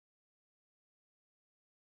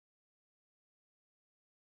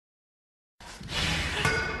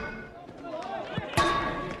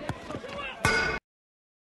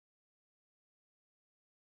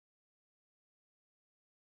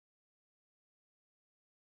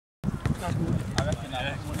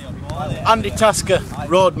Andy Tasker,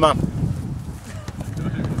 roadman.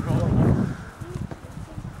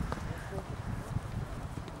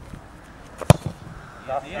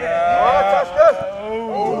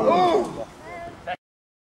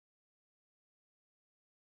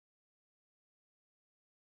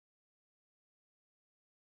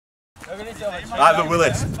 Ivan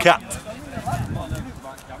Willis, cat.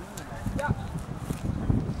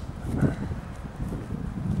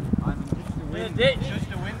 In a ditch.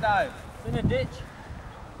 Just a window. In a ditch.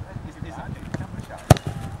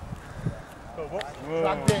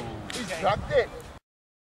 Dragged it. He's dragged it.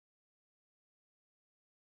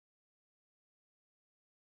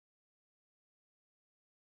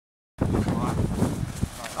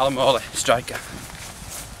 Alan Morley, striker.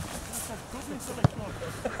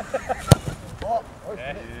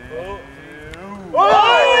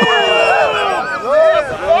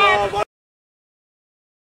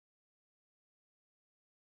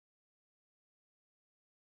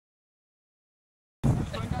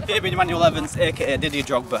 Fabian Emmanuel Evans, aka Didier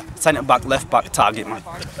Drogba, centre back, left back, target man.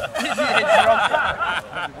 Come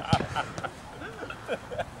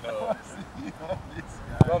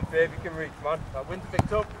on, Fabe, you can reach, man. That wind's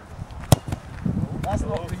picked up. That's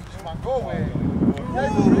not reach, man. Go away.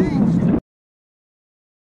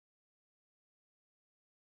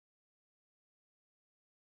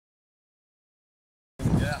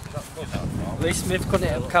 Lee Smith couldn't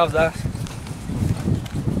hit Cal's ass.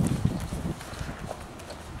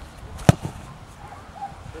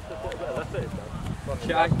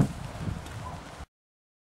 Shy.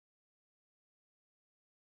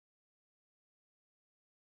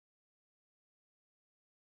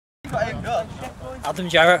 Adam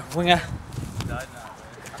Jarrett, winger.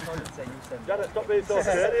 Janet, stop being so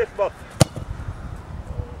serious, man.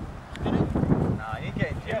 Nah, you're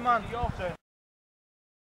getting Jim, man.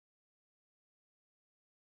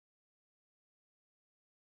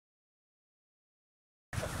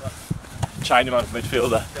 Chinaman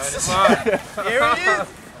midfielder. Here he is!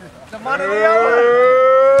 The man of the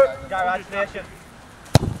hour! Garage Nation.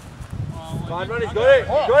 Man, he's got it!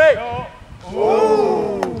 He's got it!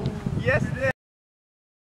 Oh! Yes, it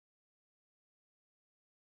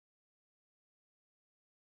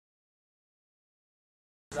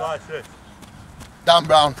is! Dan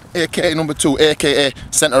Brown, aka number 2, aka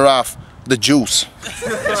centre half, the juice.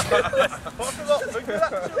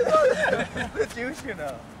 The juice, you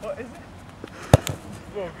know. What is it?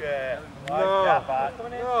 Okay. No.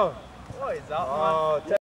 No. What is that,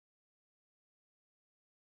 man?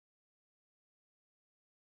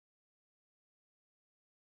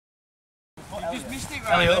 You just missed it,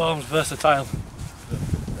 right? Elliot Holmes, versatile.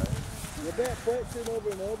 You better play it over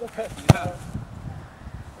and over.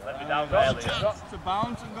 Let me down there, Elliot. Dropped to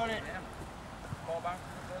bounce and got it.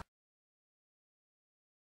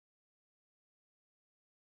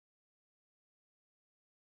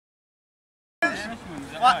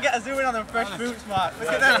 Mark, get a zoom in on them fresh boots, Mark. Look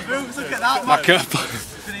at them boots, look at that, Mark.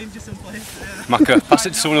 It's an inch some place today. Macca, pass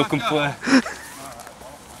it to someone who can play.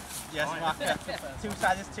 Yes, Mark. 2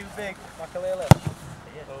 sizes too big. Makalele.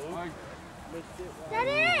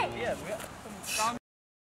 Daddy! Yeah,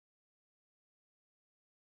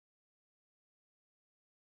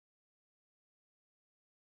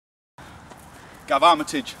 Gav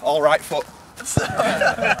Armitage, all right foot.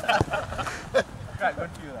 Right, good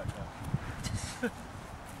for you, that guy.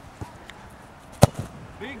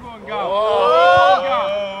 Big one, go! Oh.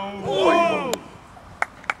 Oh.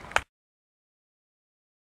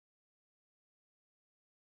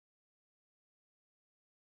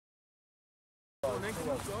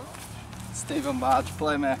 Stephen Barge,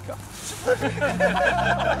 playmaker.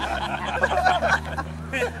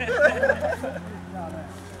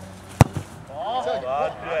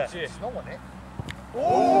 It's not on it.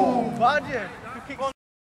 Oh, Badger! Good kick.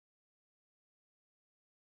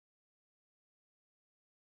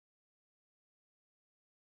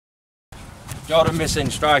 Jordan missing,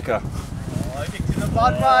 striker. Oh, he kicked in the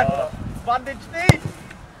bad man. Bandage knee.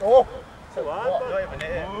 Oh! Don't even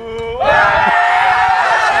hit it.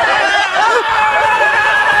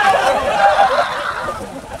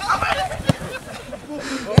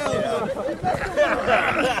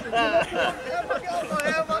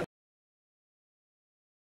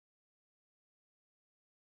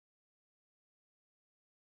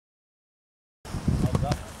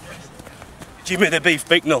 Jimmy the Beef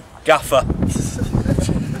Bicknell, gaffer.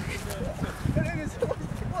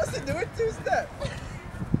 What's he doing? 2-step?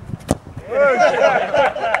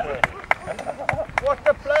 What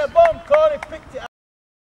the play bomb? Corey picked it up.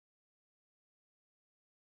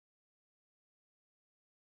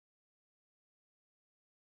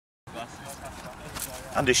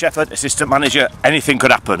 Andy Shepherd, assistant manager. Anything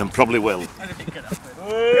could happen, and probably will. Anything could happen.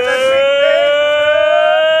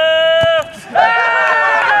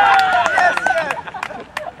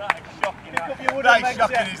 That is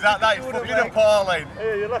shocking, is that? That is fucking appalling.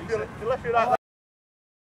 Hey, you left your